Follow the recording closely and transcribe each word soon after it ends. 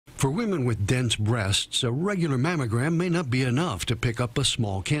For women with dense breasts, a regular mammogram may not be enough to pick up a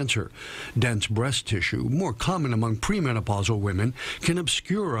small cancer. Dense breast tissue, more common among premenopausal women, can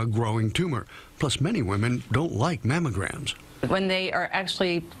obscure a growing tumor. Plus, many women don't like mammograms. When they are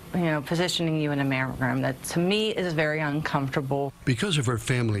actually, positioning you in a mammogram, that to me is very uncomfortable. Because of her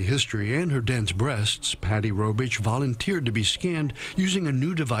family history and her dense breasts, Patty Robich volunteered to be scanned using a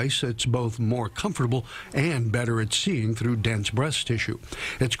new device that's both more comfortable and better at seeing through dense breast tissue.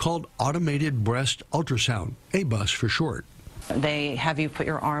 It's called Automated Breast Ultrasound, ABUS for short. They have you put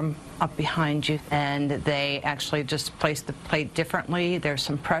your arm up behind you, and they actually just place the plate differently. There's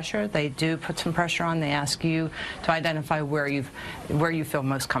some pressure. They do put some pressure on. They ask you to identify where you feel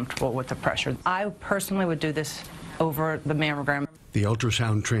most comfortable with the pressure. I personally would do this over the mammogram. The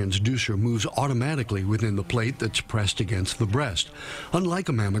ultrasound transducer moves automatically within the plate that's pressed against the breast. Unlike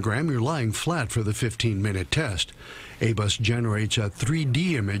a mammogram, you're lying flat for the 15-minute test. ABUS generates a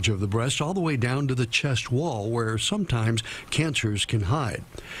 3D image of the breast all the way down to the chest wall, where sometimes cancers can hide.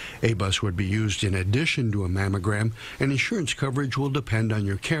 ABUS would be used in addition to a mammogram, and insurance coverage will depend on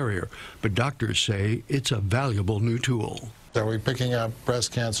your carrier, but doctors say it's a valuable new tool. Are we picking up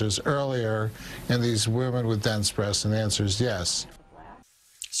breast cancers earlier in these women with dense breasts? And the answer is yes.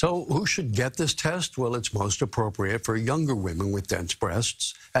 So who should get this test? Well, it's most appropriate for younger women with dense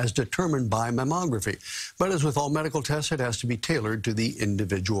breasts, as determined by mammography. But as with all medical tests, it has to be tailored to the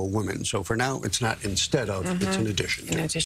individual woman. So for now, it's not instead of, it's in addition to.